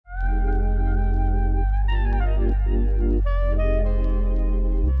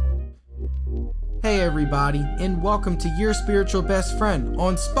Hey everybody, and welcome to Your Spiritual Best Friend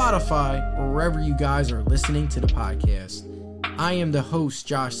on Spotify or wherever you guys are listening to the podcast. I am the host,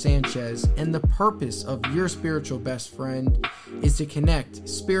 Josh Sanchez, and the purpose of Your Spiritual Best Friend is to connect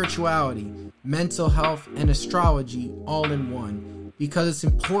spirituality, mental health, and astrology all in one, because it's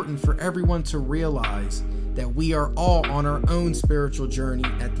important for everyone to realize that we are all on our own spiritual journey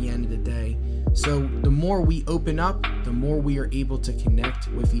at the end of the day. So the more we open up, the more we are able to connect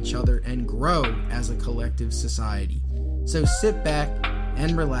with each other and grow as a collective society. So sit back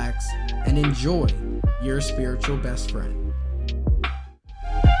and relax and enjoy Your Spiritual Best Friend.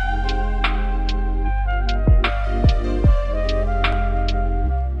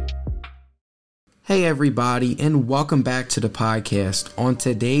 Hey everybody, and welcome back to the podcast. On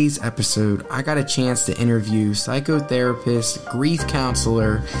today's episode, I got a chance to interview psychotherapist, grief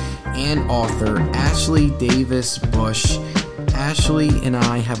counselor, and author Ashley Davis Bush. Ashley and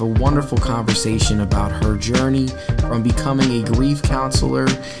I have a wonderful conversation about her journey from becoming a grief counselor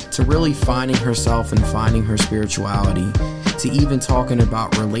to really finding herself and finding her spirituality, to even talking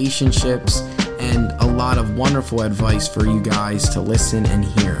about relationships and a lot of wonderful advice for you guys to listen and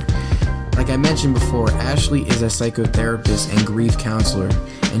hear. Like I mentioned before, Ashley is a psychotherapist and grief counselor,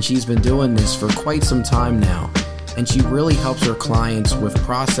 and she's been doing this for quite some time now. And she really helps her clients with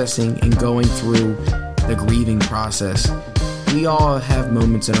processing and going through the grieving process. We all have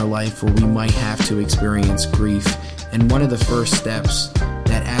moments in our life where we might have to experience grief, and one of the first steps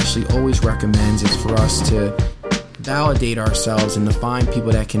that Ashley always recommends is for us to validate ourselves and to find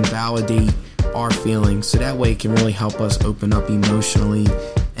people that can validate our feelings, so that way it can really help us open up emotionally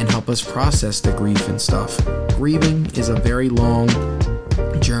and help us process the grief and stuff. Grieving is a very long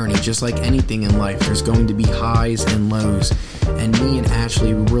journey, just like anything in life. There's going to be highs and lows, and me and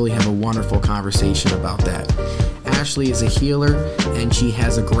Ashley will really have a wonderful conversation about that. Ashley is a healer, and she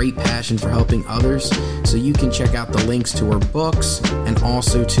has a great passion for helping others, so you can check out the links to her books and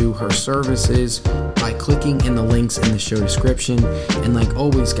also to her services by clicking in the links in the show description. And like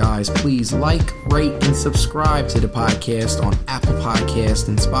always, guys, please like, rate, and subscribe to the podcast on Apple Podcasts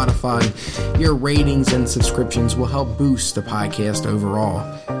and Spotify. Your ratings and subscriptions will help boost the podcast overall.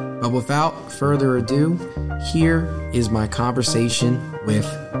 But without further ado, here is my conversation with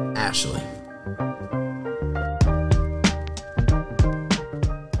Ashley.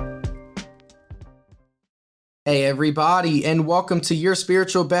 Hey everybody, and welcome to Your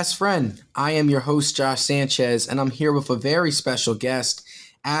Spiritual Best Friend. I am your host, Josh Sanchez, and I'm here with a very special guest,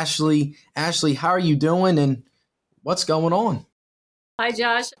 Ashley. Ashley, how are you doing, and what's going on? Hi,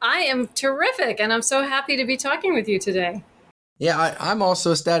 Josh. I am terrific, and I'm so happy to be talking with you today. Yeah, I'm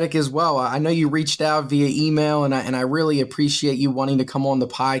also ecstatic as well. I know you reached out via email, and I really appreciate you wanting to come on the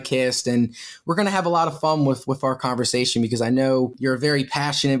podcast. And we're going to have a lot of fun with our conversation, because I know you're very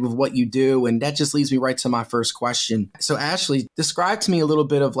passionate with what you do. And that just leads me right to my first question. So Ashley, describe to me a little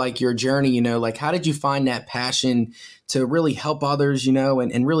bit of like your journey, like how did you find that passion to really help others,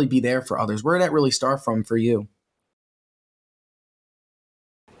 and really be there for others? Where did that really start from for you?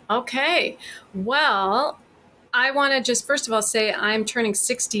 Okay. Well, I want to just first of all say I'm turning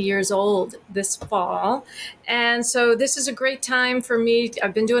 60 years old this fall. And so this is a great time for me.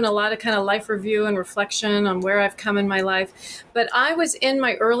 I've been doing a lot of kind of life review and reflection on where I've come in my life. But I was in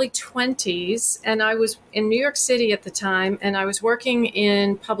my early 20s, and I was in New York City at the time, and I was working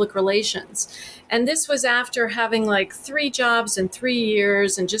in public relations. And this was after having like 3 jobs in 3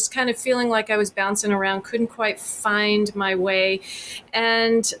 years and just kind of feeling like I was bouncing around, couldn't quite find my way.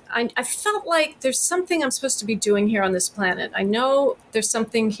 And I felt like there's something I'm supposed to be doing here on this planet. I know there's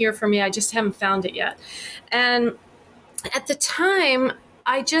something here for me. I just haven't found it yet. And at the time,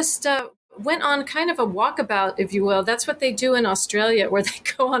 I just went on kind of a walkabout, if you will. That's what they do in Australia, where they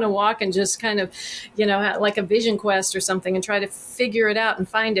go on a walk and just kind of, like a vision quest or something, and try to figure it out and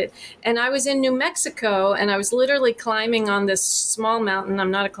find it. And I was in New Mexico, and I was literally climbing on this small mountain.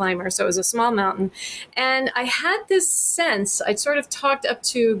 I'm not a climber, so it was a small mountain. And I had this sense, I'd sort of talked up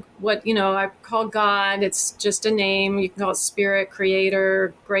to what, I call God. It's just a name. You can call it spirit,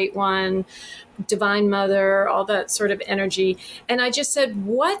 creator, great one, divine mother, all that sort of energy. And I just said,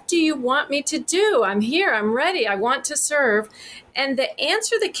 what do you want me to do? I'm here. I'm ready. I want to serve. And the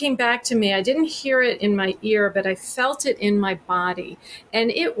answer that came back to me, I didn't hear it in my ear, but I felt it in my body.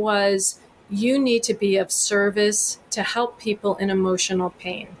 And it was, you need to be of service to help people in emotional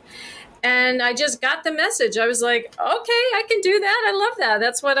pain. And I just got the message. I was like, okay, I can do that. I love that.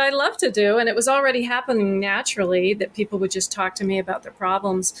 That's what I love to do. And it was already happening naturally that people would just talk to me about their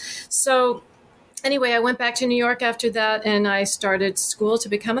problems. So Anyway, I went back to New York after that and I started school to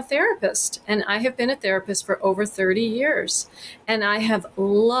become a therapist. And I have been a therapist for over 30 years. And I have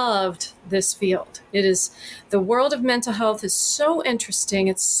loved this field. It is the world of mental health is so interesting.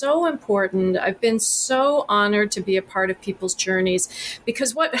 It's so important. I've been so honored to be a part of people's journeys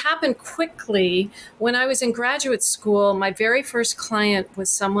because what happened quickly when I was in graduate school, my very first client was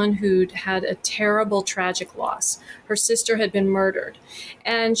someone who'd had a terrible, tragic loss. Her sister had been murdered.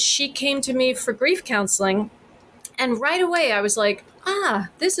 And she came to me for grief counseling. And right away, I was like,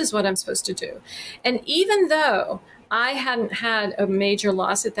 this is what I'm supposed to do. And even though I hadn't had a major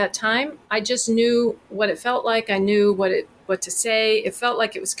loss at that time, I just knew what it felt like. I knew what to say. It felt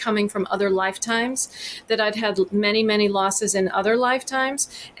like it was coming from other lifetimes, that I'd had many, many losses in other lifetimes.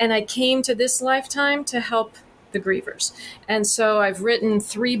 And I came to this lifetime to help the grievers. And so I've written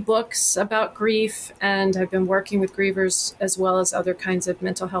 3 books about grief, and I've been working with grievers as well as other kinds of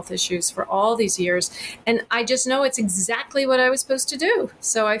mental health issues for all these years. And I just know it's exactly what I was supposed to do.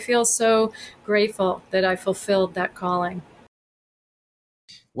 So I feel so grateful that I fulfilled that calling.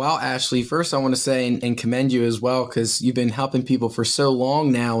 Well, Ashley, first I want to say and commend you as well, because you've been helping people for so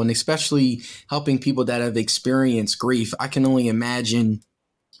long now, and especially helping people that have experienced grief. I can only imagine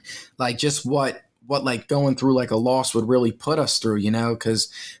like just what like going through like a loss would really put us through,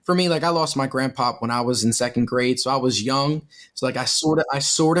 because for me, like I lost my grandpa when I was in second grade. So I was young. So like I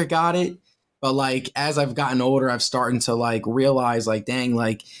sort of got it. But like as I've gotten older, I've started to like realize like, dang,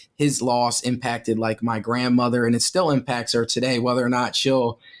 like his loss impacted like my grandmother, and it still impacts her today, whether or not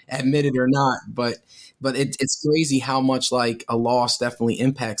she'll admit it or not. But it's crazy how much like a loss definitely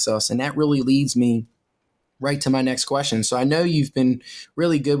impacts us. And that really leads me right to my next question. So I know you've been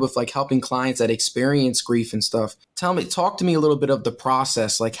really good with like helping clients that experience grief and stuff. Talk to me a little bit of the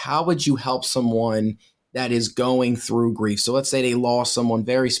process. Like, how would you help someone that is going through grief? So let's say they lost someone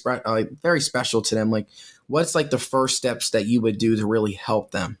very special to them. Like, what's like the first steps that you would do to really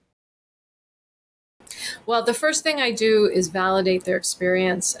help them? Well, the first thing I do is validate their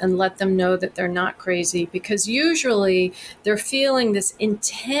experience and let them know that they're not crazy, because usually they're feeling this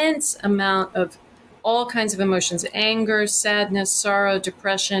intense amount of all kinds of emotions: anger, sadness, sorrow,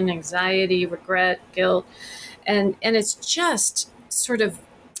 depression, anxiety, regret, guilt. And it's just sort of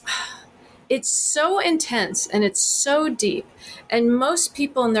it's so intense and it's so deep. And most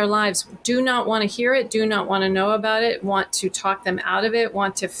people in their lives do not want to hear it, do not want to know about it, want to talk them out of it,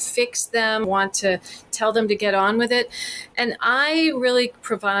 want to fix them, want to tell them to get on with it. And I really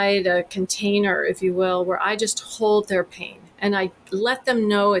provide a container, if you will, where I just hold their pain and I let them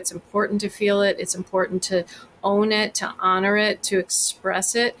know it's important to feel it. It's important to own it, to honor it, to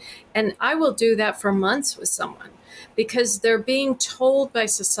express it. And I will do that for months with someone, because they're being told by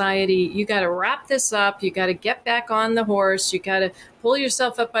society, you got to wrap this up, you got to get back on the horse, you got to pull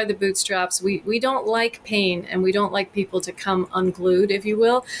yourself up by the bootstraps. We don't like pain, and we don't like people to come unglued, if you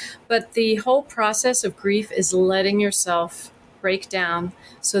will. But the whole process of grief is letting yourself break down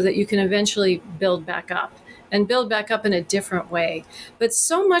so that you can eventually build back up, and build back up in a different way. But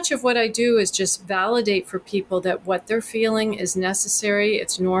so much of what I do is just validate for people that what they're feeling is necessary,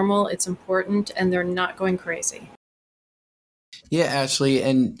 it's normal, it's important, and they're not going crazy. Yeah, Ashley,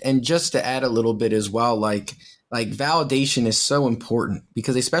 and just to add a little bit as well, like validation is so important,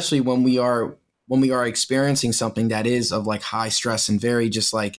 because especially when we are experiencing something that is of like high stress and very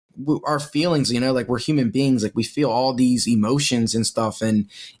just like our feelings, like we're human beings, like we feel all these emotions and stuff, and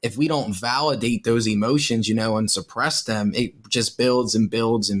if we don't validate those emotions, and suppress them, it just builds and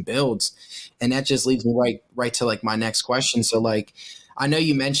builds and builds. And that just leads me right to like my next question. So like I know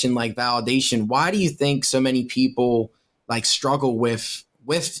you mentioned like validation. Why do you think so many people like struggle with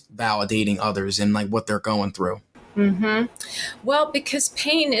validating others and like what they're going through? Mm-hmm. Well, because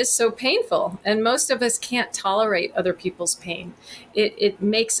pain is so painful, and most of us can't tolerate other people's pain. It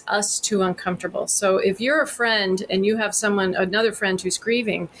makes us too uncomfortable. So if you're a friend and you have another friend who's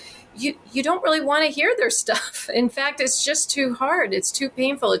grieving, you don't really want to hear their stuff. In fact, it's just too hard. It's too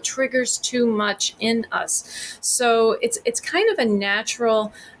painful. It triggers too much in us. So it's kind of a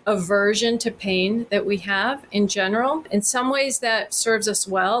natural aversion to pain that we have in general. In some ways that serves us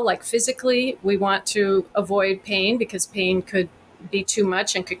well, like physically, we want to avoid pain because pain could be too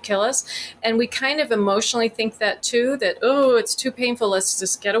much and could kill us. And we kind of emotionally think that too, that, oh, it's too painful, let's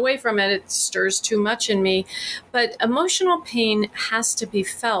just get away from it. It stirs too much in me. But emotional pain has to be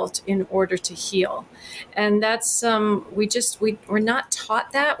felt in order to heal. And that's, we're not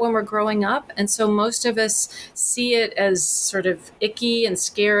taught that when we're growing up. And so most of us see it as sort of icky and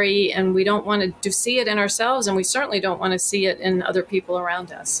scary, and we don't want to see it in ourselves. And we certainly don't want to see it in other people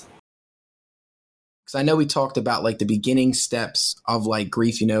around us. Because I know we talked about like the beginning steps of like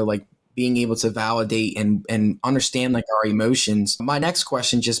grief, like being able to validate and understand like our emotions. My next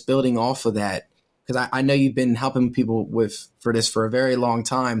question, just building off of that, because I know you've been helping people for this for a very long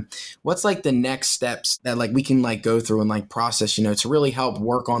time. What's like the next steps that like we can like go through and like process, to really help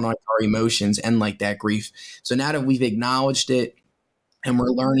work on like our emotions and like that grief? So now that we've acknowledged it and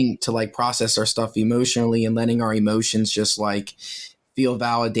we're learning to like process our stuff emotionally and letting our emotions just like feel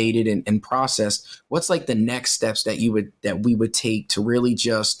validated and processed, what's like the next steps that we would take to really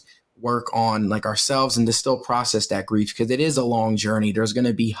just work on like ourselves and to still process that grief? Because it is a long journey. There's going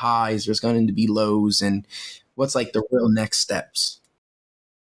to be highs, there's going to be lows, and what's like the real next steps?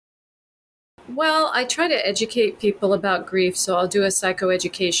 Well, I try to educate people about grief, so I'll do a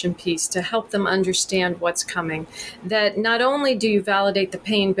psychoeducation piece to help them understand what's coming. That not only do you validate the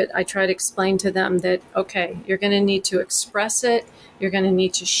pain, but I try to explain to them that, okay, you're going to need to express it, you're going to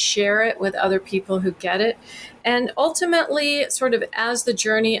need to share it with other people who get it. And ultimately, sort of as the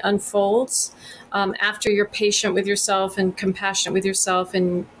journey unfolds, after you're patient with yourself and compassionate with yourself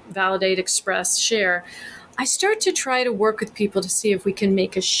and validate, express, share, I start to try to work with people to see if we can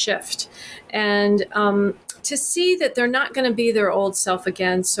make a shift and to see that they're not going to be their old self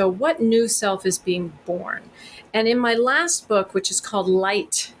again. So what new self is being born? And in my last book, which is called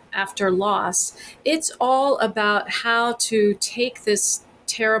Light After Loss, it's all about how to take this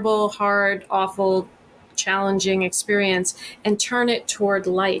terrible, hard, awful, challenging experience and turn it toward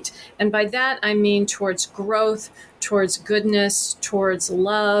light. And by that, I mean towards growth, towards goodness, towards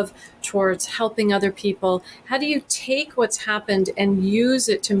love, towards helping other people. How do you take what's happened and use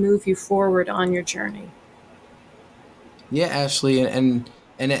it to move you forward on your journey? Yeah, Ashley, and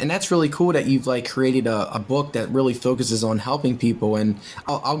that's really cool that you've like created a book that really focuses on helping people. And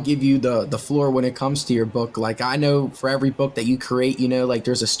I'll give you the floor when it comes to your book. Like I know for every book that you create, like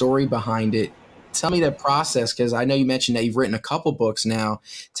there's a story behind it. Tell me the process, because I know you mentioned that you've written a couple books now.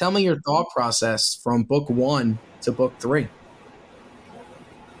 Tell me your thought process from book 1 to book 3.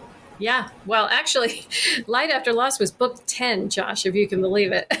 Yeah, well, actually, Light After Loss was book 10, Josh, if you can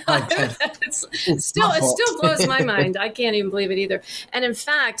believe it. Okay. It still blows my mind. I can't even believe it either. And in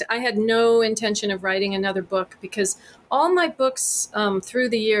fact, I had no intention of writing another book because all my books through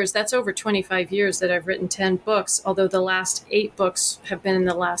the years, that's over 25 years that I've written 10 books, although the last 8 books have been in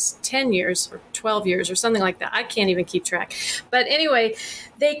the last 10 years or 12 years or something like that. I can't even keep track. But anyway,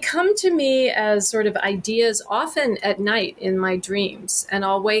 they come to me as sort of ideas often at night in my dreams. And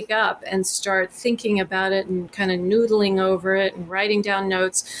I'll wake up and start thinking about it and kind of noodling over it and writing down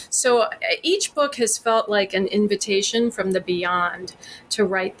notes. So each book has felt like an invitation from the beyond to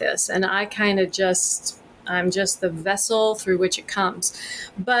write this. And I kind of I'm just the vessel through which it comes.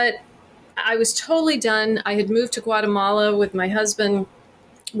 But I was totally done. I had moved to Guatemala with my husband.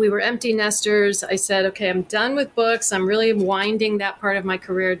 We were empty nesters. I said, okay, I'm done with books. I'm really winding that part of my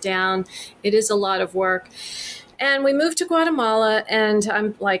career down. It is a lot of work. And we moved to Guatemala, and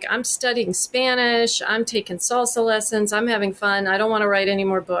I'm studying Spanish. I'm taking salsa lessons. I'm having fun. I don't want to write any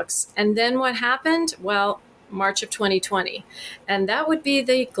more books. And then what happened? Well, March of 2020. And that would be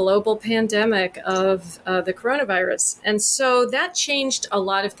the global pandemic of the coronavirus. And so that changed a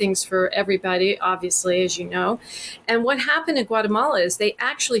lot of things for everybody, obviously, as you know. And what happened in Guatemala is they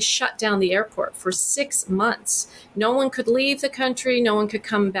actually shut down the airport for 6 months. No one could leave the country. No one could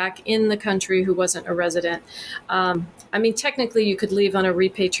come back in the country who wasn't a resident. Technically you could leave on a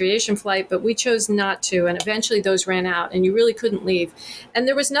repatriation flight, but we chose not to. And eventually those ran out and you really couldn't leave. And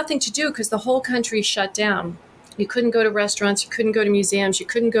there was nothing to do because the whole country shut down. You couldn't go to restaurants, you couldn't go to museums, you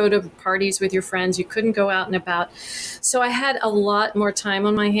couldn't go to parties with your friends, you couldn't go out and about. So I had a lot more time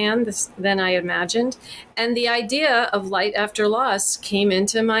on my hands than I imagined. And the idea of Light After Loss came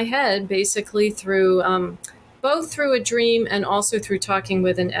into my head basically through both through a dream and also through talking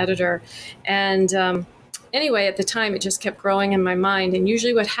with an editor. And anyway, at the time, it just kept growing in my mind. And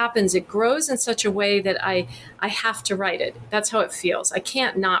usually what happens, it grows in such a way that I have to write it. That's how it feels. I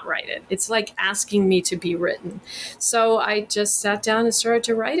can't not write it. It's like asking me to be written. So I just sat down and started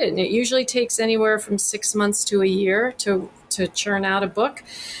to write it. And it usually takes anywhere from 6 months to a year to churn out a book.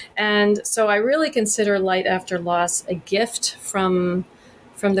 And so I really consider Light After Loss a gift from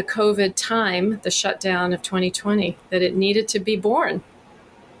the COVID time, the shutdown of 2020, that it needed to be born.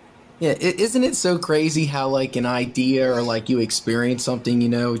 Yeah, isn't it so crazy how like an idea or like you experience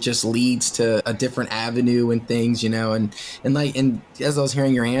something, just leads to a different avenue and things, and as I was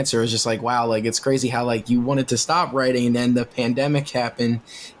hearing your answer, it was just like, wow, like it's crazy how like you wanted to stop writing and then the pandemic happened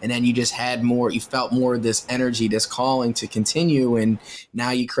and then you just had more, you felt more of this energy, this calling to continue. And now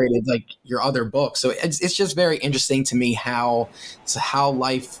you created like your other book. So it's just very interesting to me how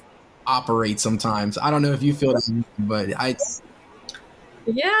life operates sometimes. I don't know if you feel that, but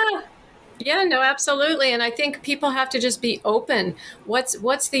Yeah. Yeah, no, absolutely. And I think people have to just be open.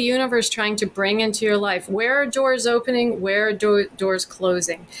 What's the universe trying to bring into your life? Where are doors opening? Where are doors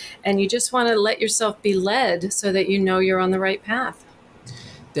closing? And you just want to let yourself be led so that you know you're on the right path.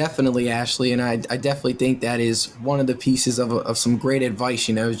 Definitely, Ashley, and I definitely think that is one of the pieces of some great advice,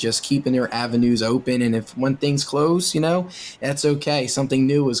 is just keeping your avenues open. And if when things close, that's okay. Something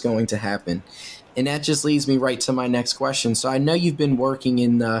new is going to happen. And that just leads me right to my next question. So I know you've been working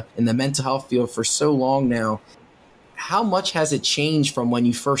in the mental health field for so long now. How much has it changed from when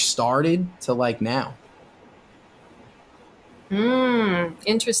you first started to like now?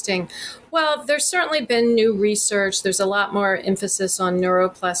 Interesting. Well, there's certainly been new research. There's a lot more emphasis on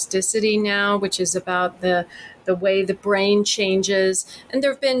neuroplasticity now, which is about the way the brain changes. And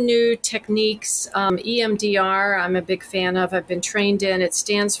there have been new techniques. EMDR, I'm a big fan of. I've been trained in. It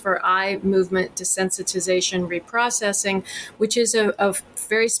stands for eye movement desensitization reprocessing, which is a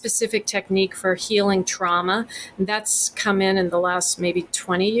very specific technique for healing trauma. And that's come in the last maybe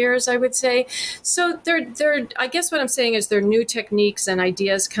 20 years, I would say. So I guess what I'm saying is there are new techniques and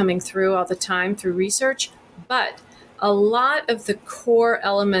ideas coming through all the time through research, but a lot of the core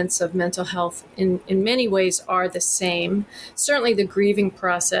elements of mental health in many ways are the same. Certainly the grieving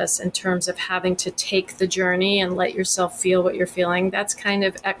process in terms of having to take the journey and let yourself feel what you're feeling, that's kind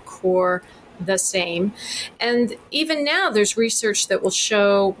of at core the same. And even now there's research that will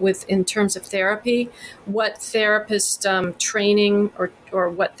show in terms of therapy, what therapist training or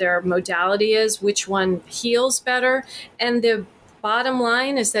what their modality is, which one heals better. And the bottom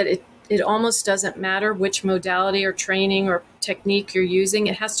line is that it almost doesn't matter which modality or training or technique you're using.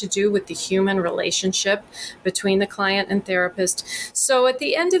 It has to do with the human relationship between the client and therapist. So at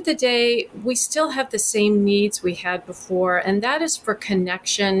the end of the day, we still have the same needs we had before, and that is for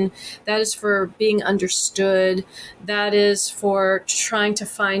connection, that is for being understood, that is for trying to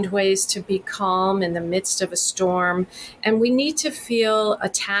find ways to be calm in the midst of a storm. And we need to feel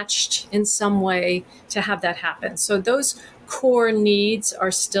attached in some way to have that happen. So those core needs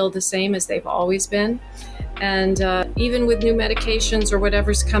are still the same as they've always been. And even with new medications or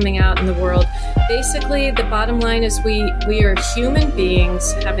whatever's coming out in the world, basically the bottom line is we are human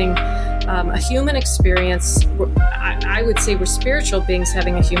beings having a human experience. I would say we're spiritual beings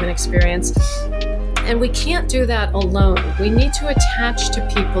having a human experience. And we can't do that alone. We need to attach to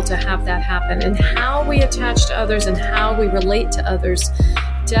people to have that happen. And how we attach to others and how we relate to others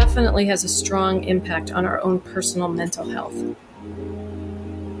definitely has a strong impact on our own personal mental health.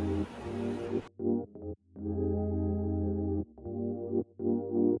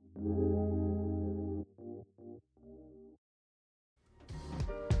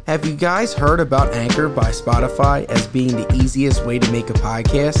 Have you guys heard about Anchor by Spotify as being the easiest way to make a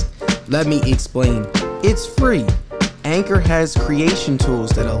podcast? Let me explain. It's free. Anchor has creation tools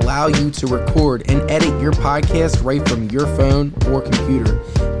that allow you to record and edit your podcast right from your phone or computer.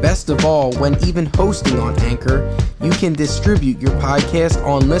 Best of all, when even hosting on Anchor, you can distribute your podcast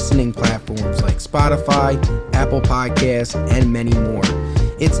on listening platforms like Spotify, Apple Podcasts, and many more.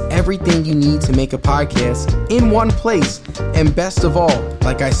 It's everything you need to make a podcast in one place. And best of all,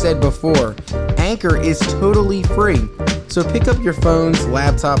 like I said before, Anchor is totally free. So pick up your phones,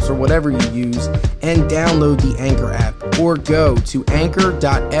 laptops, or whatever you use and download the Anchor app or go to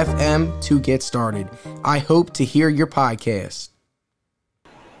anchor.fm to get started. I hope to hear your podcast.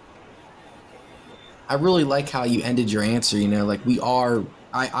 I really like how you ended your answer, like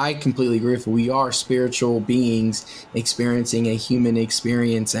I completely agree with you. We are spiritual beings experiencing a human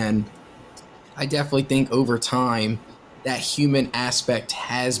experience. And I definitely think over time that human aspect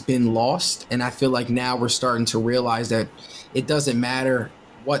has been lost. And I feel like now we're starting to realize that it doesn't matter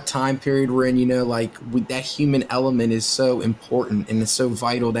what time period we're in, that human element is so important and it's so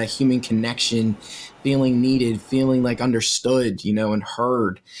vital, that human connection, feeling needed, feeling like understood, and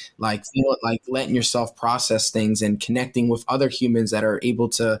heard, feel like letting yourself process things and connecting with other humans that are able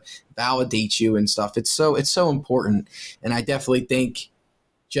to validate you and stuff. It's so important. And I definitely think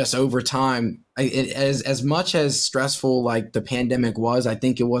just over time, as much as stressful like the pandemic was, I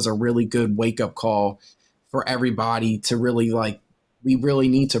think it was a really good wake up call for everybody to really we really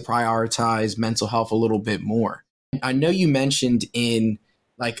need to prioritize mental health a little bit more. I know you mentioned in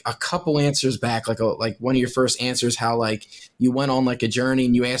a couple answers back, like one of your first answers, how you went on a journey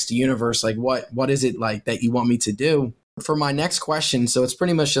and you asked the universe, what is it that you want me to do? For my next question, so it's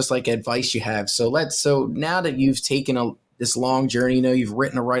pretty much just advice you have. So now that you've taken this long journey, you've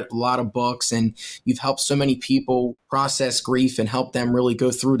written a lot of books and you've helped so many people process grief and help them really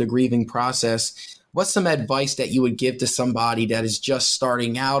go through the grieving process. What's some advice that you would give to somebody that is just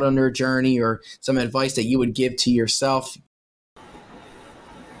starting out on their journey, or some advice that you would give to yourself?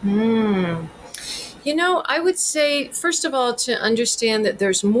 Hmm. I would say, first of all, to understand that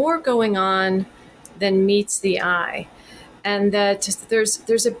there's more going on than meets the eye, and that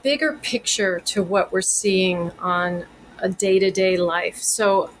there's a bigger picture to what we're seeing on a day-to-day life.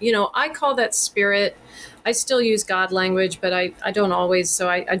 So, I call that spirit. I still use God language, but I don't always. So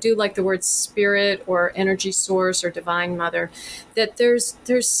I do like the word spirit or energy source or divine mother, that there's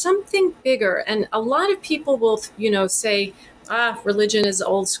something bigger. And a lot of people will, say, religion is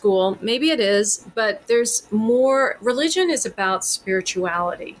old school. Maybe it is, but there's more. Religion is about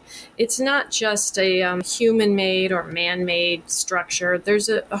spirituality. It's not just a human made or man made structure. There's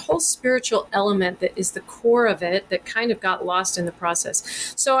a whole spiritual element that is the core of it that kind of got lost in the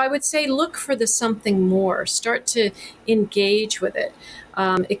process. So I would say look for the something more, start to engage with it.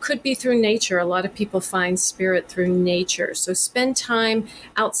 It could be through nature. A lot of people find spirit through nature. So spend time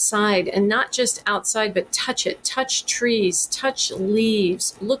outside, and not just outside, but touch it. Touch trees, touch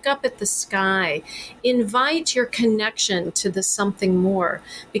leaves, look up at the sky. Invite your connection to the something more,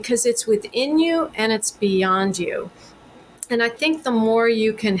 because it's within you and it's beyond you. And I think the more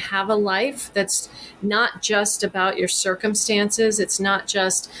you can have a life that's not just about your circumstances, it's not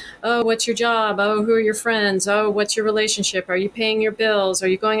just, oh, what's your job? Oh, who are your friends? Oh, what's your relationship? Are you paying your bills? Are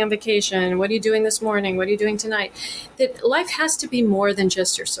you going on vacation? What are you doing this morning? What are you doing tonight? That life has to be more than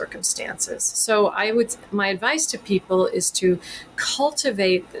just your circumstances. So my advice to people is to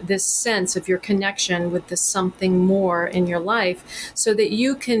cultivate this sense of your connection with the something more in your life so that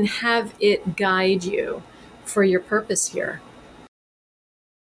you can have it guide you for your purpose here.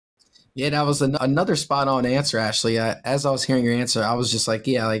 Yeah, that was another spot on answer, Ashley. As I was hearing your answer, I was just like,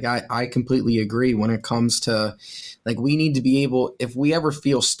 yeah, like I completely agree when it comes to like we need to be able, if we ever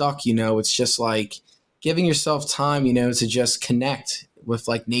feel stuck, it's just like giving yourself time, to just connect with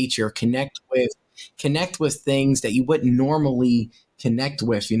like nature, connect with things that you wouldn't normally connect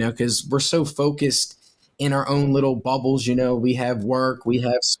with, because we're so focused in our own little bubbles. We have work, we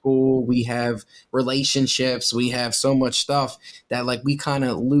have school, we have relationships, we have so much stuff that like we kind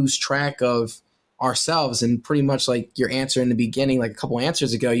of lose track of ourselves. And pretty much like your answer in the beginning, like a couple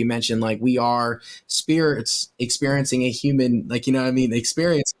answers ago, you mentioned like we are spirits experiencing a human, like, what I mean,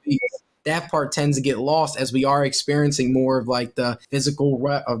 experience. That part tends to get lost as we are experiencing more of like the physical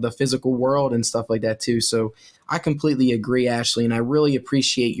world and stuff like that too. So I completely agree, Ashley, and I really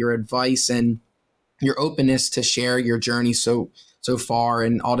appreciate your advice and your openness to share your journey so far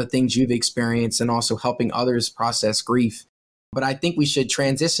and all the things you've experienced and also helping others process grief. But I think we should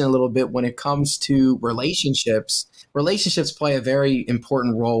transition a little bit when it comes to relationships. Relationships play a very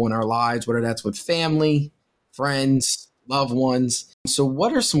important role in our lives, whether that's with family, friends, loved ones. So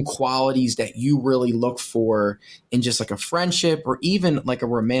what are some qualities that you really look for in just like a friendship or even like a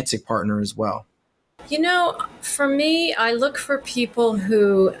romantic partner as well? For me, I look for people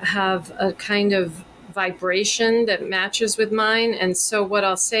who have a kind of vibration that matches with mine. And so, what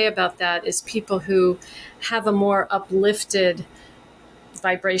I'll say about that is people who have a more uplifted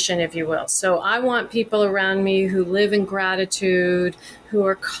vibration, if you will. So, I want people around me who live in gratitude, who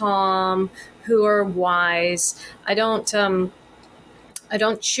are calm, who are wise. I don't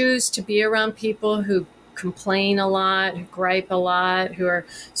choose to be around people who complain a lot, who gripe a lot, who are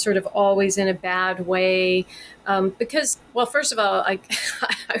sort of always in a bad way. Because, well, first of all, I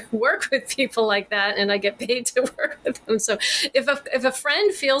work with people like that, and I get paid to work with them. So if a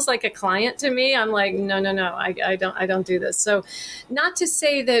friend feels like a client to me, I'm like, no, I don't do this. So, not to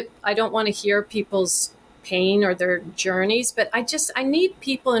say that I don't want to hear people's pain or their journeys, but I need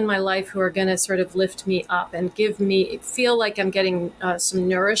people in my life who are going to sort of lift me up and feel like I'm getting some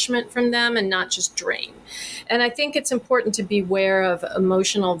nourishment from them and not just drain. And I think it's important to beware of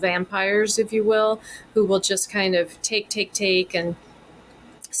emotional vampires, if you will, who will just kind of take and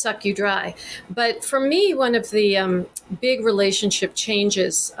suck you dry. But for me, one of the big relationship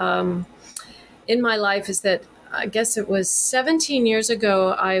changes in my life is that I guess it was 17 years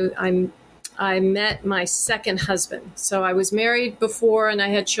ago, I met my second husband. So I was married before and I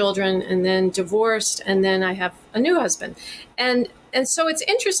had children and then divorced and then I have a new husband. And so it's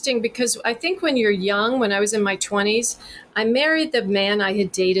interesting because I think when you're young, when I was in my 20s, I married the man I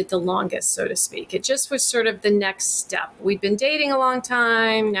had dated the longest, so to speak. It just was sort of the next step. We'd been dating a long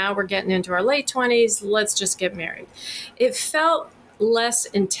time. Now we're getting into our late 20s. Let's just get married. It felt less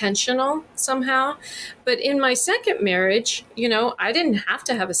intentional somehow. But in my second marriage, I didn't have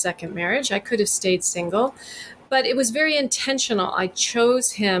to have a second marriage. I could have stayed single, but it was very intentional. I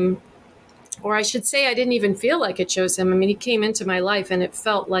chose him or I should say, I didn't even feel like it chose him. I mean, he came into my life and it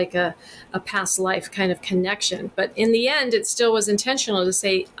felt like a past life kind of connection. But in the end, it still was intentional to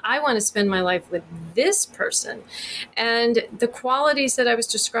say, I want to spend my life with this person. And the qualities that I was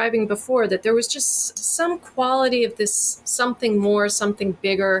describing before, that there was just some quality of this something more, something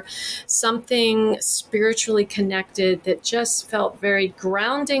bigger, something spiritually connected that just felt very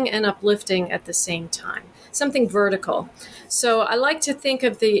grounding and uplifting at the same time, something vertical. So I like to think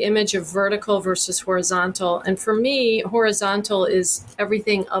of the image of vertical versus horizontal. And for me, horizontal is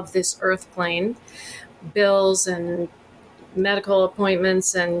everything of this earth plane, bills and medical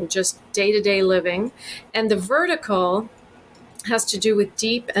appointments and just day-to-day living. And the vertical has to do with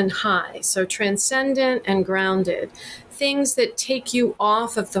deep and high, so transcendent and grounded, things that take you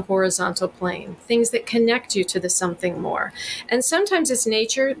off of the horizontal plane, things that connect you to the something more. And sometimes it's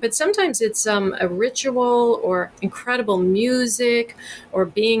nature, but sometimes it's a ritual or incredible music or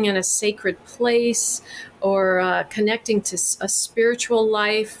being in a sacred place or connecting to a spiritual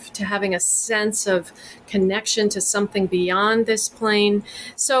life, to having a sense of connection to something beyond this plane.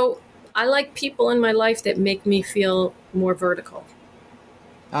 So I like people in my life that make me feel more vertical.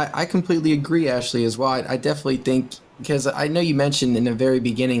 I completely agree, Ashley, as well. I definitely think, because I know you mentioned in the very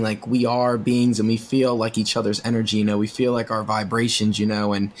beginning, like we are beings and we feel like each other's energy, we feel like our vibrations,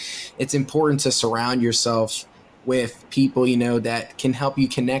 and it's important to surround yourself with people, that can help you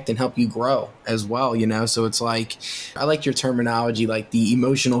connect and help you grow as well, So it's like, I like your terminology, like the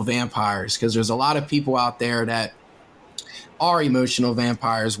emotional vampires, because there's a lot of people out there that are emotional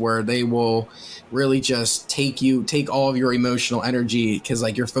vampires where they will really just take all of your emotional energy because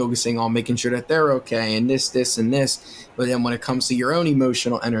like you're focusing on making sure that they're okay and this and this, but then when it comes to your own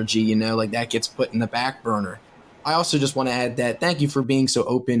emotional energy, like that gets put in the back burner. I also just want to add that thank you for being so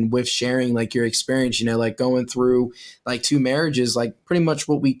open with sharing like your experience, like going through like two marriages, like pretty much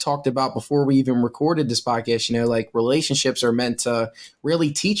what we talked about before we even recorded this podcast, like relationships are meant to really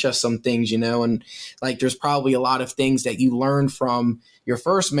teach us some things, and like there's probably a lot of things that you learned from your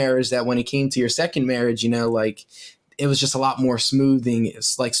first marriage that when it came to your second marriage, like it was just a lot more smoothing.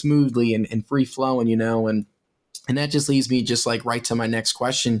 It's like smoothly and free flowing, and that just leads me just like right to my next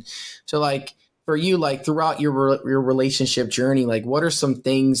question. So like for you, like throughout your relationship journey, like what are some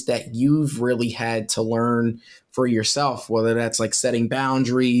things that you've really had to learn for yourself, whether that's like setting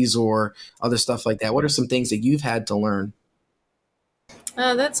boundaries or other stuff like that? What are some things that you've had to learn?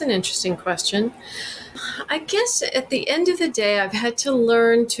 That's an interesting question. I guess at the end of the day, I've had to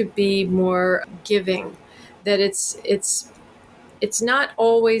learn to be more giving. That it's not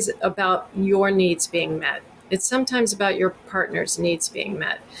always about your needs being met. It's sometimes about your partner's needs being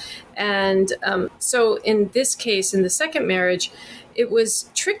met. And so in this case, in the second marriage, it was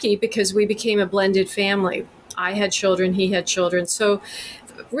tricky because we became a blended family. I had children, he had children. So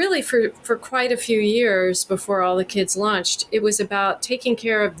really for quite a few years before all the kids launched, it was about taking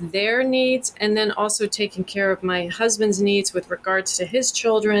care of their needs and then also taking care of my husband's needs with regards to his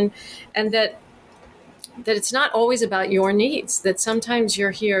children, and that it's not always about your needs, that sometimes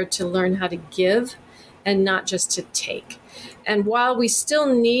you're here to learn how to give and not just to take. And while we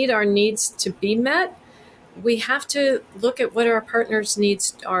still need our needs to be met, we have to look at what our partner's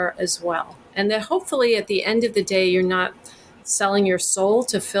needs are as well. And that hopefully at the end of the day, you're not selling your soul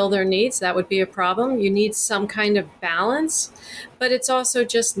to fill their needs. That would be a problem. You need some kind of balance, but it's also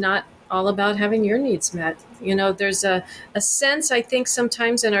just not all about having your needs met. There's a sense, I think,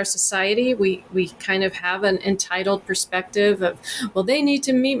 sometimes in our society, we kind of have an entitled perspective of, well, they need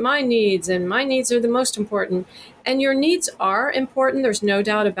to meet my needs and my needs are the most important. And your needs are important. There's no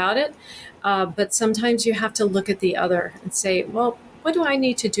doubt about it. But sometimes you have to look at the other and say, well, what do I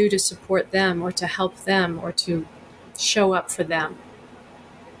need to do to support them or to help them or to show up for them?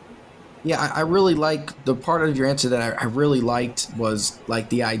 Yeah, I really like the part of your answer that I really liked was like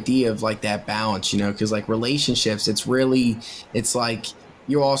the idea of like that balance, because like relationships, it's like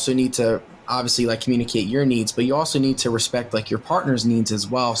you also need to obviously like communicate your needs, but you also need to respect like your partner's needs as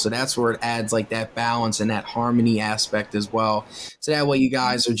well. So that's where it adds like that balance and that harmony aspect as well. So that way you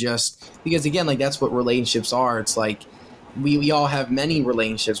guys are just, because again, like that's what relationships are. It's like, we all have many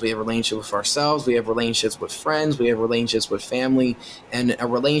relationships. We have relationships with ourselves. We have relationships with friends. We have relationships with family, and a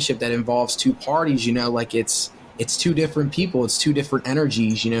relationship that involves two parties. Like it's two different people. It's two different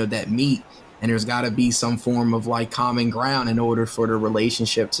energies. That meet, and there's got to be some form of like common ground in order for the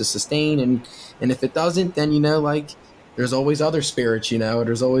relationship to sustain. And if it doesn't, then like there's always other spirits.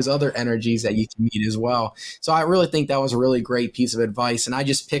 There's always other energies that you can meet as well. So I really think that was a really great piece of advice. And I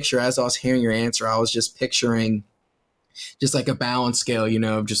just picture, as I was hearing your answer, I was just picturing just like a balance scale,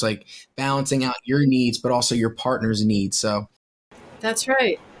 of just like balancing out your needs, but also your partner's needs. So That's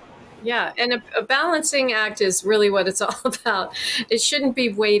right. Yeah. And a balancing act is really what it's all about. It shouldn't be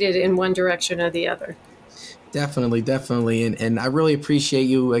weighted in one direction or the other. Definitely, definitely. And I really appreciate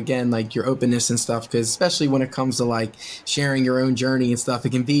you again, like your openness and stuff, because especially when it comes to like sharing your own journey and stuff,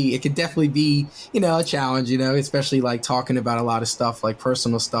 it can definitely be, a challenge, especially like talking about a lot of stuff, like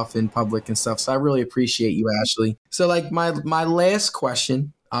personal stuff in public and stuff. So I really appreciate you, Ashley. So like my last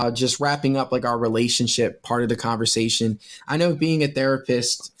question, just wrapping up like our relationship part of the conversation. I know being a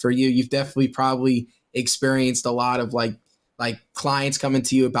therapist for you, you've definitely probably experienced a lot of like clients coming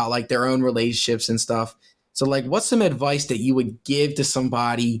to you about like their own relationships and stuff. So like what's some advice that you would give to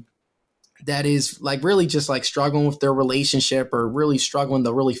somebody that is like really just like struggling with their relationship or really struggling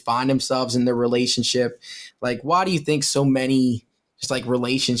to really find themselves in their relationship? Like why do you think so many just like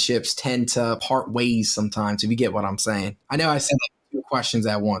relationships tend to part ways sometimes, if you get what I'm saying? I know I said like two questions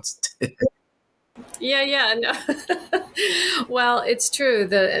at once. Yeah. No. Well, it's true.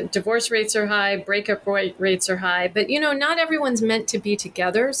 The divorce rates are high, breakup rates are high, but not everyone's meant to be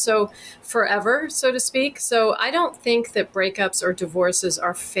together. So forever, so to speak. So I don't think that breakups or divorces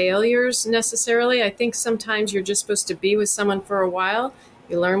are failures necessarily. I think sometimes you're just supposed to be with someone for a while.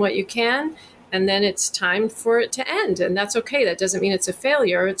 You learn what you can, and then it's time for it to end. And that's okay. That doesn't mean it's a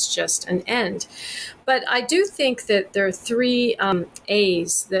failure. It's just an end. But I do think that there are three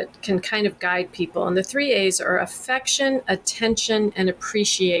A's that can kind of guide people. And the three A's are affection, attention, and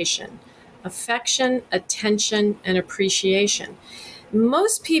appreciation. Affection, attention, and appreciation.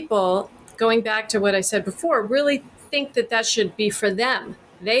 Most people, going back to what I said before, really think that that should be for them.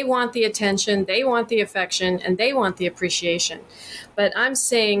 They want the attention, they want the affection, and they want the appreciation. But I'm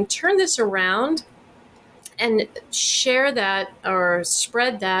saying turn this around and share that or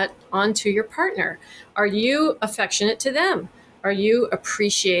spread that onto your partner. Are you affectionate to them? Are you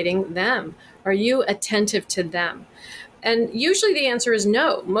appreciating them? Are you attentive to them? And usually the answer is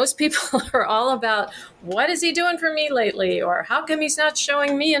no. Most people are all about, what is he doing for me lately? Or how come he's not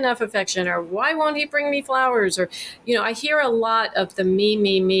showing me enough affection? Or why won't he bring me flowers? Or, I hear a lot of the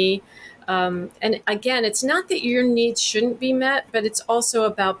me. And again, it's not that your needs shouldn't be met, but it's also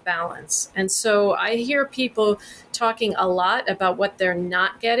about balance. And so I hear people talking a lot about what they're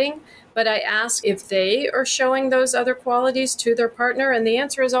not getting, but I ask if they are showing those other qualities to their partner, and the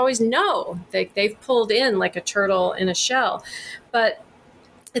answer is always no. They've pulled in like a turtle in a shell. But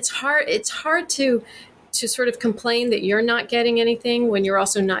it's hard to sort of complain that you're not getting anything when you're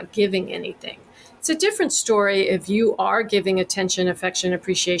also not giving anything. It's a different story if you are giving attention, affection,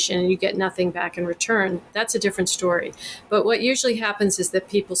 appreciation, and you get nothing back in return. That's a different story. But what usually happens is that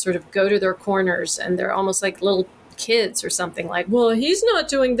people sort of go to their corners and they're almost like little kids or something, like, well, he's not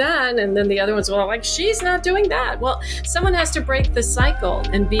doing that. And then the other one's, well, like, she's not doing that. Well, someone has to break the cycle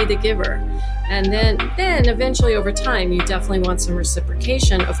and be the giver. And then eventually over time, you definitely want some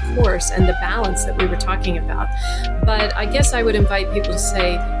reciprocation, of course, and the balance that we were talking about. But I guess I would invite people to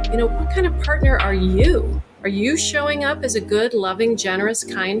say, what kind of partner are you? Are you showing up as a good, loving, generous,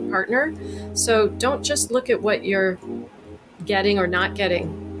 kind partner? So don't just look at what you're getting or not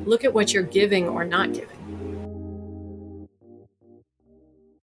getting. Look at what you're giving or not giving.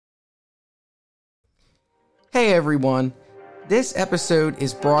 Hey everyone, this episode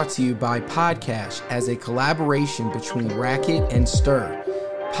is brought to you by Podcash as a collaboration between Racket and Stir.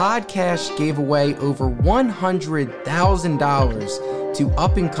 Podcash gave away over $100,000 to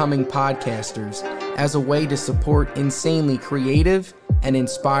up-and-coming podcasters as a way to support insanely creative and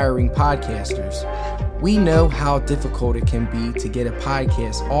inspiring podcasters. We know how difficult it can be to get a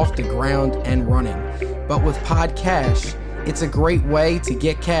podcast off the ground and running, but with Podcash, it's a great way to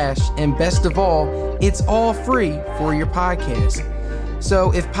get cash, and best of all, it's all free for your podcast.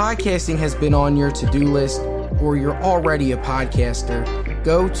 So if podcasting has been on your to-do list or you're already a podcaster,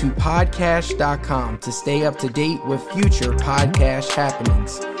 go to podcash.com to stay up to date with future podcast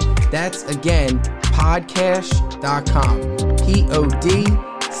happenings. That's again, podcash.com,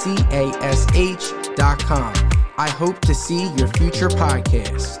 podcash.com. I hope to see your future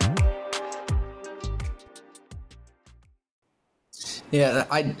podcast. Yeah,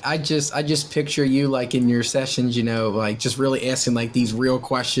 I just picture you like in your sessions, like just really asking like these real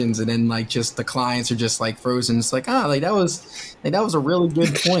questions, and then like just the clients are just like frozen. It's like, like that was a really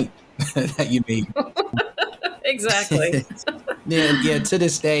good point that you made. Exactly. Yeah. To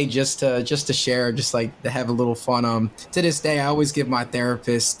this day, just to share, just like to have a little fun. To this day, I always give my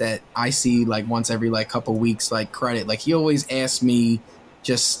therapist that I see like once every like couple weeks like credit. Like he always asks me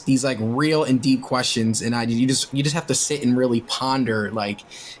just these like real and deep questions, and you just have to sit and really ponder, like,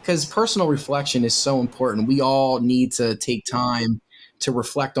 because personal reflection is so important. We all need to take time to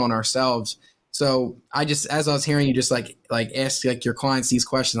reflect on ourselves. So I just, as I was hearing you just like ask like your clients these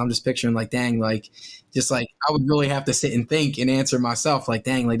questions, I'm just picturing like, dang, like just like I would really have to sit and think and answer myself like,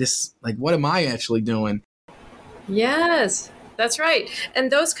 dang, like this, like what am I actually doing? Yes, that's right.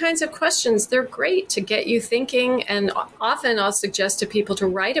 And those kinds of questions, they're great to get you thinking. And often I'll suggest to people to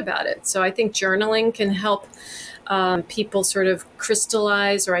write about it. So I think journaling can help people sort of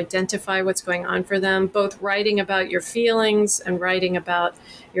crystallize or identify what's going on for them, both writing about your feelings and writing about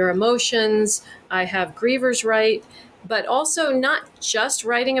your emotions. I have grievers write, but also not just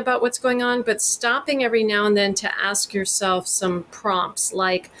writing about what's going on, but stopping every now and then to ask yourself some prompts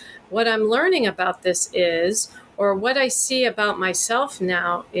like, what I'm learning about this is, or what I see about myself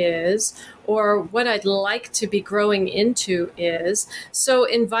now is, or what I'd like to be growing into is. So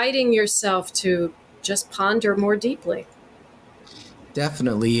inviting yourself to just ponder more deeply.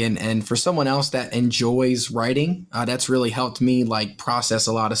 Definitely. And for someone else that enjoys writing, that's really helped me like process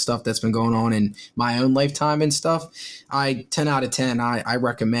a lot of stuff that's been going on in my own lifetime and stuff. I 10 out of 10, I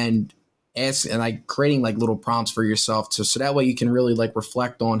recommend ask and like creating like little prompts for yourself so that way you can really like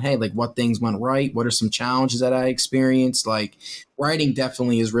reflect on, hey, like what things went right, what are some challenges that I experienced. Like writing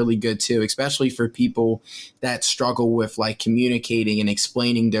definitely is really good too, especially for people that struggle with like communicating and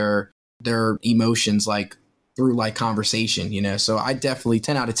explaining their emotions like through like conversation, so I definitely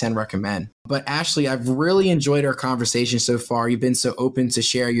 10 out of 10 recommend. But Ashley, I've really enjoyed our conversation so far. You've been so open to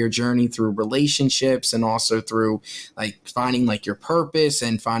share your journey through relationships and also through like finding like your purpose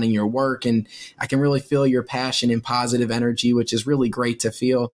and finding your work. And I can really feel your passion and positive energy, which is really great to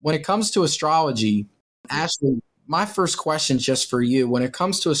feel. When it comes to astrology, Ashley, my first question just for you, when it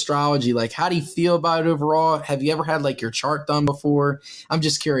comes to astrology, like how do you feel about it overall? Have you ever had like your chart done before? I'm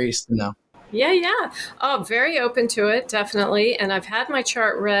just curious to know. Yeah, yeah. Oh, very open to it, definitely. And I've had my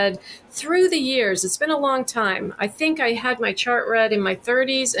chart read through the years. It's been a long time. I think I had my chart read in my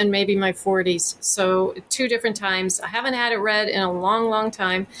 30s and maybe my 40s. So, two different times. I haven't had it read in a long, long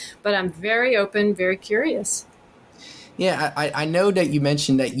time, but I'm very open, very curious. Yeah, I know that you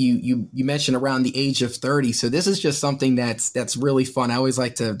mentioned that you mentioned around the age of 30. So this is just something that's really fun. I always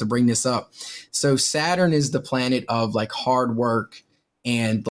like to bring this up. So Saturn is the planet of like hard work,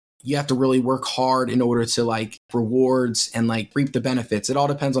 and you have to really work hard in order to like rewards and like reap the benefits. It all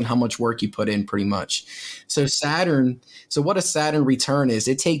depends on how much work you put in pretty much. So what a Saturn return is,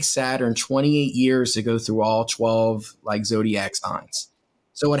 it takes Saturn 28 years to go through all 12 like zodiac signs.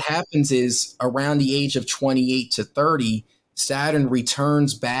 So what happens is around the age of 28 to 30, Saturn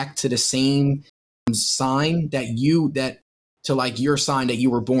returns back to the same sign that to like your sign that you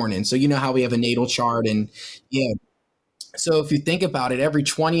were born in. So you know how we have a natal chart and yeah. So if you think about it, every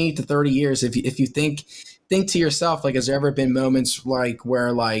 28 to 30 years, if you think to yourself, like, has there ever been moments like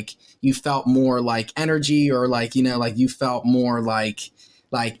where like you felt more like energy or like, like you felt more like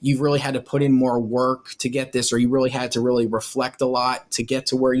you really had to put in more work to get this, or you really had to really reflect a lot to get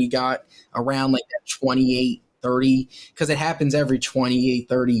to where you got around like that 28, 30, because it happens every 28,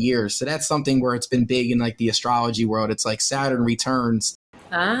 30 years. So that's something where it's been big in like the astrology world. It's like Saturn returns.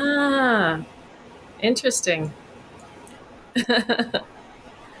 Ah, interesting.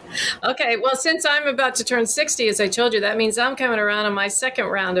 Okay, well, since I'm about to turn 60, as I told you, that means I'm coming around on my second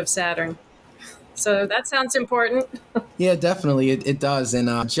round of Saturn. So that sounds important. Yeah, definitely. It does.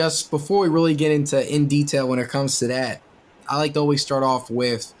 And just before we really get into in detail when it comes to that, I like to always start off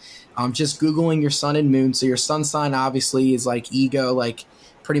with just Googling your sun and moon. So your sun sign obviously is like ego, like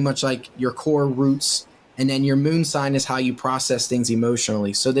pretty much like your core roots. And then your moon sign is how you process things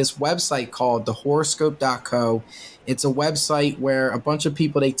emotionally. So this website called thehoroscope.co, it's a website where a bunch of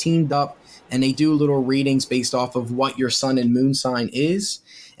people, they teamed up and they do little readings based off of what your sun and moon sign is,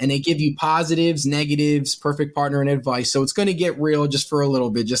 and they give you positives, negatives, perfect partner, and advice. So it's going to get real just for a little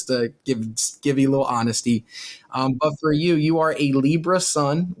bit, just to give you a little honesty. But for you, you are a Libra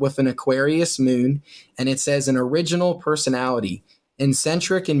sun with an Aquarius moon, and it says an original personality.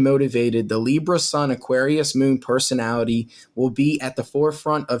 Eccentric and motivated, the Libra Sun Aquarius Moon personality will be at the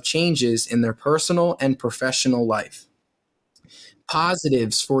forefront of changes in their personal and professional life.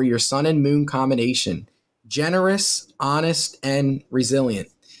 Positives for your Sun and Moon combination: generous, honest, and resilient.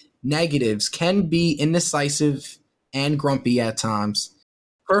 Negatives can be indecisive and grumpy at times.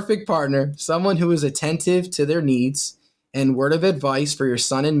 Perfect partner, someone who is attentive to their needs. And word of advice for your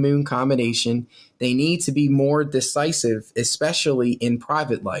sun and moon combination: they need to be more decisive, especially in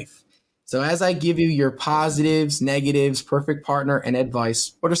private life. So, as I give you your positives, negatives, perfect partner, and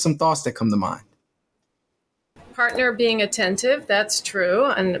advice, what are some thoughts that come to mind? partner being attentive, that's true.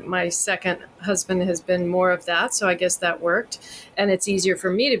 And my second husband has been more of that. So I guess that worked. And it's easier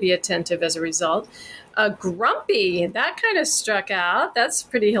for me to be attentive as a result. Grumpy, that kind of struck out. That's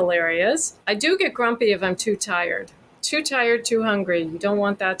pretty hilarious. I do get grumpy if I'm too tired. Too tired, too hungry. You don't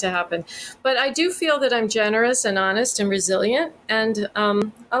want that to happen. But I do feel that I'm generous and honest and resilient. And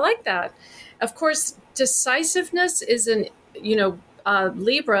I like that. Of course, decisiveness is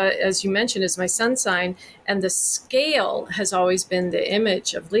Libra, as you mentioned, is my sun sign, and the scale has always been the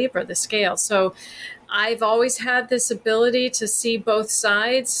image of Libra, the scale. So I've always had this ability to see both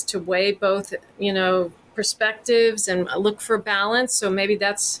sides, to weigh both, perspectives and look for balance. So maybe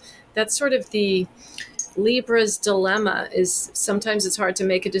that's sort of the Libra's dilemma, is sometimes it's hard to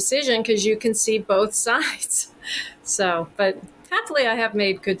make a decision because you can see both sides. So, but happily, I have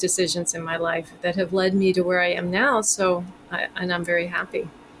made good decisions in my life that have led me to where I am now. And I'm very happy.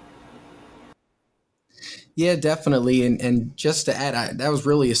 Yeah, definitely. And just to add, that was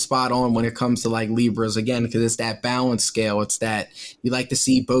really a spot on when it comes to like Libras again, because it's that balance scale. It's that you like to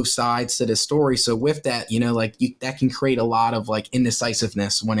see both sides to the story. So with that, that can create a lot of like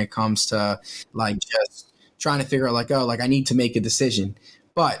indecisiveness when it comes to like just trying to figure out like, oh, like I need to make a decision.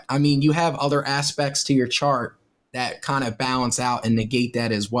 But I mean, you have other aspects to your chart that kind of balance out and negate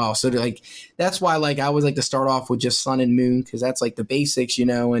that as well. So like, that's why like I always like to start off with just sun and moon, because that's like the basics,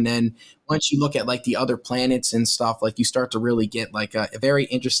 and then once you look at like the other planets and stuff, like you start to really get like a very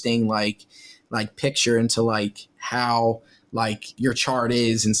interesting like picture into like how like your chart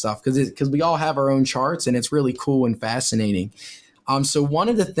is and stuff, because we all have our own charts, and it's really cool and fascinating. So one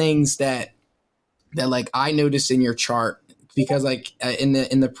of the things that like I noticed in your chart, because like in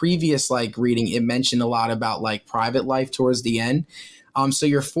the previous like reading, it mentioned a lot about like private life towards the end. So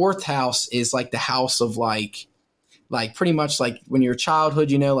your fourth house is like the house of like pretty much like when you're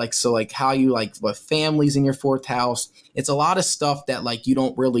childhood, like, so like how you like what families in your fourth house. It's a lot of stuff that like you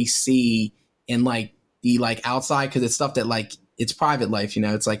don't really see in like the like outside, because it's stuff that like it's private life,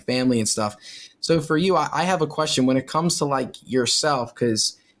 it's like family and stuff. So for you, I have a question when it comes to like yourself,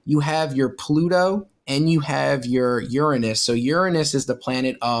 because you have your Pluto and you have your Uranus. So Uranus is the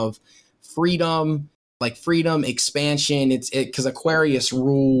planet of freedom, like freedom, expansion. It's because Aquarius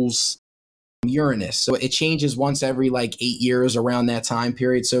rules Uranus. So it changes once every like 8 years around that time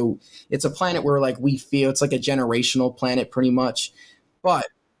period. So it's a planet where like we feel it's like a generational planet pretty much. But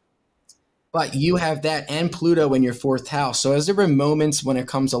you have that and Pluto in your fourth house. So has there been moments when it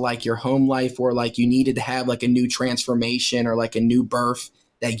comes to like your home life where like you needed to have like a new transformation or like a new birth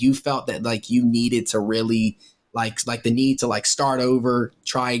that you felt that like you needed to really like the need to like start over,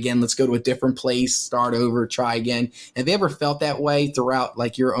 try again, let's go to a different place, start over, try again? Have you ever felt that way throughout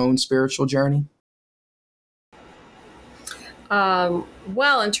like your own spiritual journey?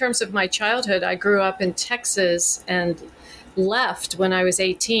 Well, in terms of my childhood, I grew up in Texas and left when I was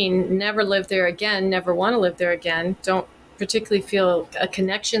 18, never lived there again, never want to live there again, don't particularly feel a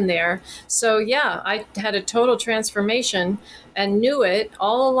connection there. So yeah, I had a total transformation and knew it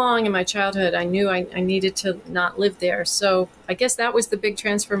all along in my childhood. I knew I needed to not live there. So I guess that was the big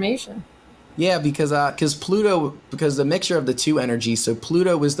transformation. Yeah, because Pluto, because the mixture of the two energies. So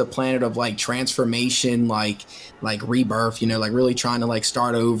Pluto is the planet of like transformation, like rebirth, like really trying to like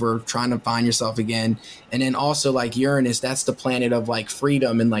start over, trying to find yourself again. And then also like Uranus, that's the planet of like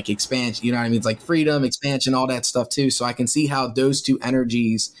freedom and like expansion. You know what I mean? It's like freedom, expansion, all that stuff too. So I can see how those two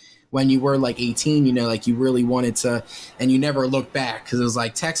energies, when you were like 18, like you really wanted to, and you never looked back, because it was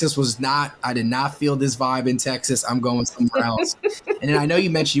like Texas was not, I did not feel this vibe in Texas. I'm going somewhere else. And then I know you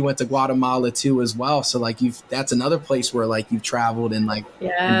mentioned you went to Guatemala too as well. So like that's another place where like you've traveled and like and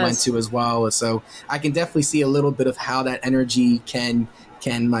went Yes. to as well. So I can definitely see a little bit of how that energy can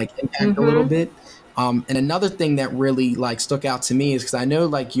like impact a little Mm-hmm. bit. And another thing that really like stuck out to me is because I know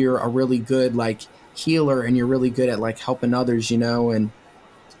like you're a really good like healer and you're really good at like helping others, and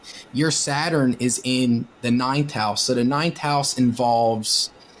your Saturn is in the ninth house. So the ninth house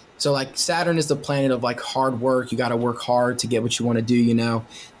involves, so like Saturn is the planet of like hard work. You got to work hard to get what you want to do.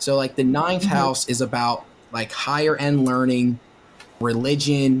 So like the ninth Mm-hmm. house is about like higher end learning,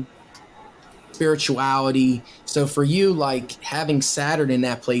 religion, spirituality. So for you, like having Saturn in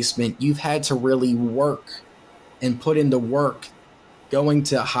that placement, you've had to really work and put in the work going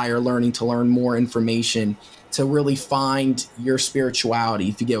to higher learning to learn more information to really find your spirituality,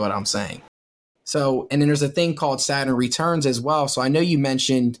 if you get what I'm saying. So, and then there's a thing called Saturn returns as well. So I know you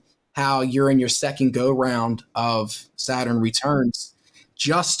mentioned how you're in your second go round of Saturn returns.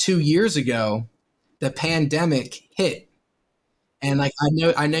 Just 2 years ago, the pandemic hit. And like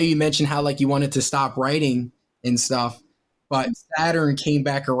I know you mentioned how like you wanted to stop writing and stuff. But Saturn came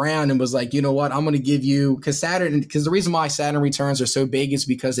back around and was like, you know what, I'm going to give you, because the reason why Saturn returns are so big is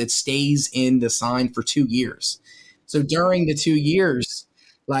because it stays in the sign for 2 years. So during the 2 years,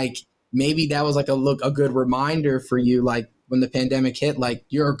 like maybe that was like a good reminder for you, like when the pandemic hit, like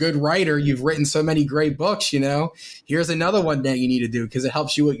you're a good writer, you've written so many great books, here's another one that you need to do because it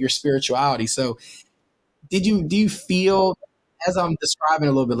helps you with your spirituality. So do you feel, as I'm describing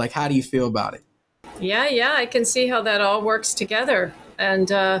a little bit, like how do you feel about it? Yeah, I can see how that all works together. And,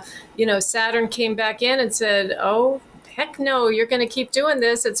 Saturn came back in and said, oh, heck no, you're going to keep doing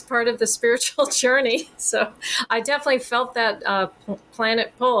this. It's part of the spiritual journey. So I definitely felt that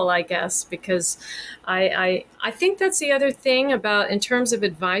planet pull, I guess, because I think that's the other thing about in terms of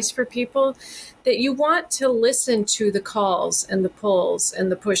advice for people, that you want to listen to the calls and the pulls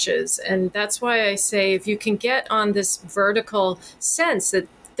and the pushes. And that's why I say if you can get on this vertical sense that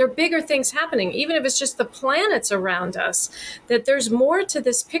there are bigger things happening, even if it's just the planets around us, that there's more to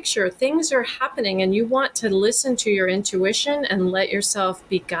this picture. Things are happening, and you want to listen to your intuition and let yourself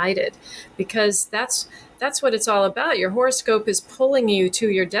be guided, because that's what it's all about. Your horoscope is pulling you to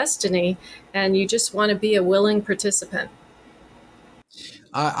your destiny, and you just want to be a willing participant.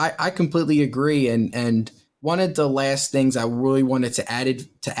 I completely agree. And one of the last things I really wanted to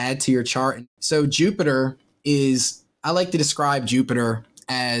add to your chart. So Jupiter is, I like to describe Jupiter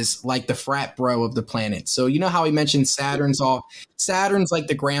as like the frat bro of the planet. So you know how we mentioned Saturn's like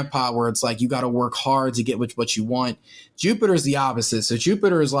the grandpa where it's like you got to work hard to get what you want. Jupiter's the opposite. So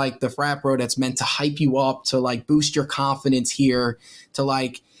Jupiter is like the frat bro that's meant to hype you up, to like boost your confidence here, to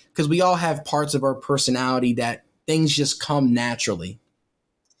like, because we all have parts of our personality that things just come naturally.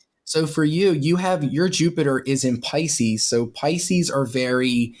 So for you, you have your Jupiter is in Pisces. So Pisces are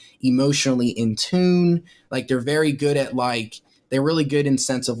very emotionally in tune. Like they're very good at like, they're really good in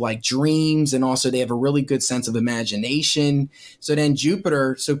sense of like dreams. And also they have a really good sense of imagination. So then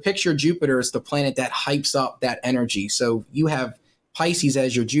Jupiter, so picture Jupiter as the planet that hypes up that energy. So you have Pisces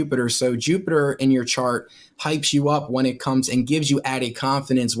as your Jupiter. So Jupiter in your chart hypes you up when it comes and gives you added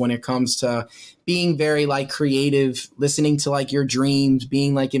confidence when it comes to being very like creative, listening to like your dreams,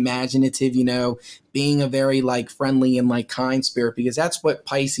 being like imaginative, being a very like friendly and like kind spirit, because that's what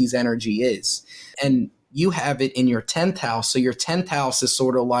Pisces energy is. And you have it in your 10th house. So your 10th house is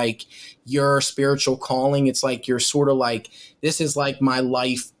sort of like your spiritual calling. It's like you're sort of like, this is like my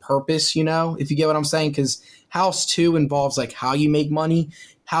life purpose, if you get what I'm saying, because house 2 involves like how you make money.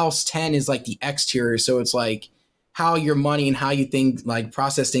 House 10 is like the exterior. So it's like how your money and how you think, like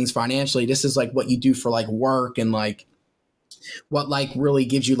process things financially. This is like what you do for like work and like what like really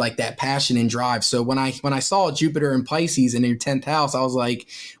gives you like that passion and drive. So when I saw Jupiter and Pisces in your 10th house, I was like,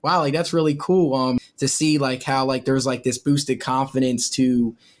 wow, like that's really cool to see like how like there's like this boosted confidence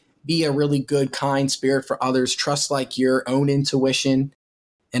to be a really good, kind spirit for others, trust like your own intuition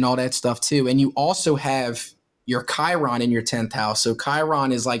and all that stuff too. And you also have your Chiron in your 10th house. So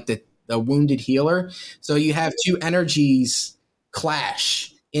Chiron is like the wounded healer. So you have two energies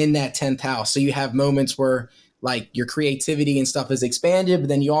clash in that 10th house. So you have moments where like your creativity and stuff is expanded, but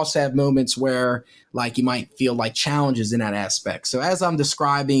then you also have moments where like you might feel like challenges in that aspect. So as I'm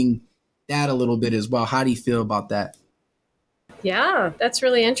describing that a little bit as well, how do you feel about that? Yeah, that's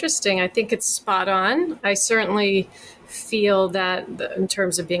really interesting. I think it's spot on. I certainly feel that in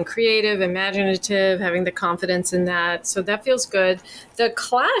terms of being creative, imaginative, having the confidence in that. So that feels good. The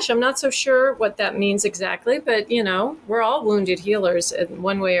clash, I'm not so sure what that means exactly, but we're all wounded healers in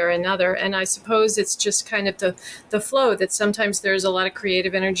one way or another. And I suppose it's just kind of the flow that sometimes there's a lot of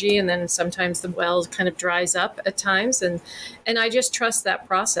creative energy and then sometimes the well kind of dries up at times. And I just trust that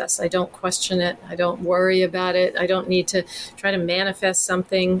process. I don't question it. I don't worry about it. I don't need to try to manifest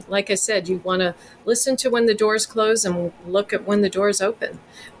something. Like I said, you want to listen to when the doors close and look at when the doors open.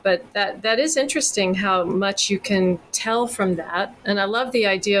 But that is interesting how much you can tell from that. And I love the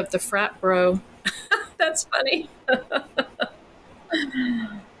idea of the frat bro. That's funny.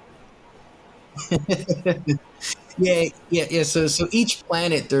 Yeah. So each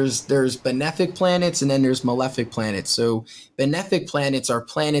planet, there's benefic planets and then there's malefic planets. So benefic planets are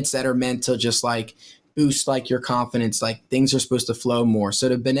planets that are meant to just like boost like your confidence, like things are supposed to flow more. So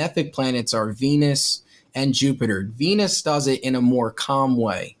the benefic planets are Venus and Jupiter. Venus does it in a more calm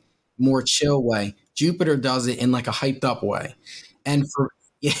way, more chill way. Jupiter does it in like a hyped up way. And for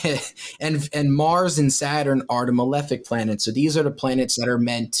yeah, and Mars and Saturn are the malefic planets. So these are the planets that are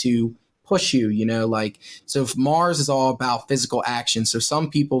meant to push you, like so if Mars is all about physical action. So some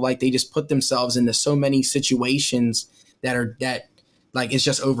people like they just put themselves into so many situations that like it's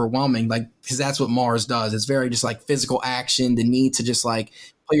just overwhelming, like because that's what Mars does. It's very just like physical action, the need to just like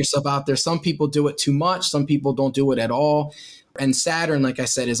put yourself out there. Some people do it too much, some people don't do it at all. And Saturn, like I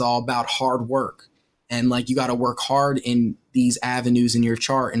said, is all about hard work. And like you got to work hard in these avenues in your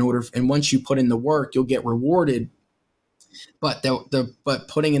chart in order, and once you put in the work, you'll get rewarded. But but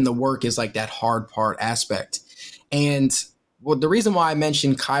putting in the work is like that hard part aspect. And well, the reason why I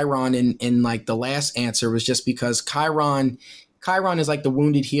mentioned Chiron in like the last answer was just because Chiron is like the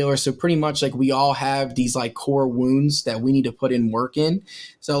wounded healer. So pretty much like we all have these like core wounds that we need to put in work in.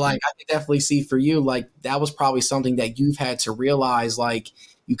 So like I could definitely see for you, like that was probably something that you've had to realize, like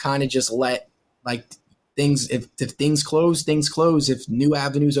you kind of just let like things, if things close, things close. If new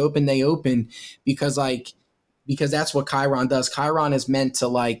avenues open, they open, because that's what Chiron does. Chiron is meant to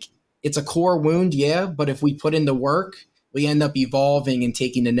like, it's a core wound, yeah, but if we put in the work, we end up evolving and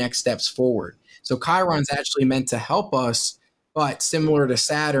taking the next steps forward. So Chiron's actually meant to help us, but similar to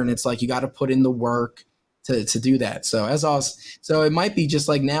Saturn, it's like you got to put in the work to do that. So so it might be just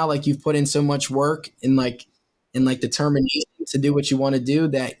like now, like you've put in so much work and like determination to do what you want to do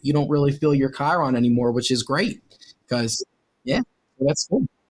that you don't really feel your Chiron anymore, which is great because yeah, that's cool.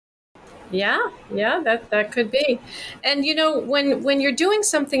 Yeah, that could be. And when you're doing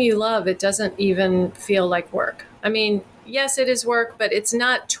something you love, it doesn't even feel like work. I mean, yes, it is work, but it's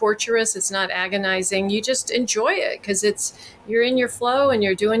not torturous, it's not agonizing. You just enjoy it because you're in your flow and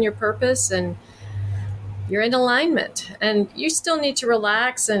you're doing your purpose and you're in alignment. And you still need to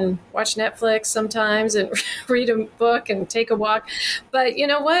relax and watch Netflix sometimes and read a book and take a walk. But you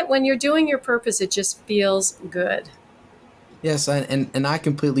know what? When you're doing your purpose, it just feels good. Yes, and I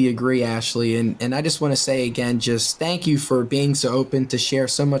completely agree, Ashley. And I just want to say again, just thank you for being so open to share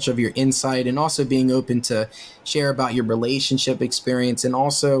so much of your insight, and also being open to share about your relationship experience and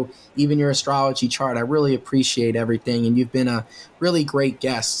also even your astrology chart. I really appreciate everything, and you've been a really great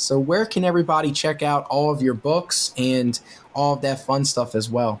guest. So where can everybody check out all of your books and all of that fun stuff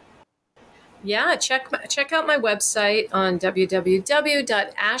as well? Yeah, check out my website on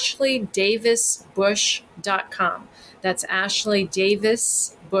www.ashleydavisbush.com. That's Ashley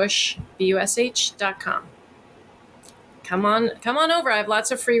Davis Bush, BUSH.com. Come on over. I have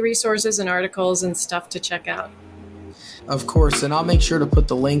lots of free resources and articles and stuff to check out. Of course, and I'll make sure to put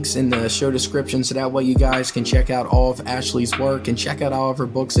the links in the show description so that way you guys can check out all of Ashley's work and check out all of her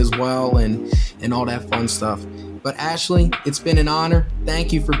books as well and all that fun stuff. But Ashley, it's been an honor.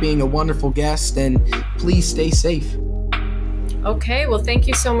 Thank you for being a wonderful guest, and please stay safe. Okay, well, thank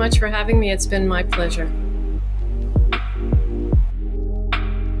you so much for having me. It's been my pleasure.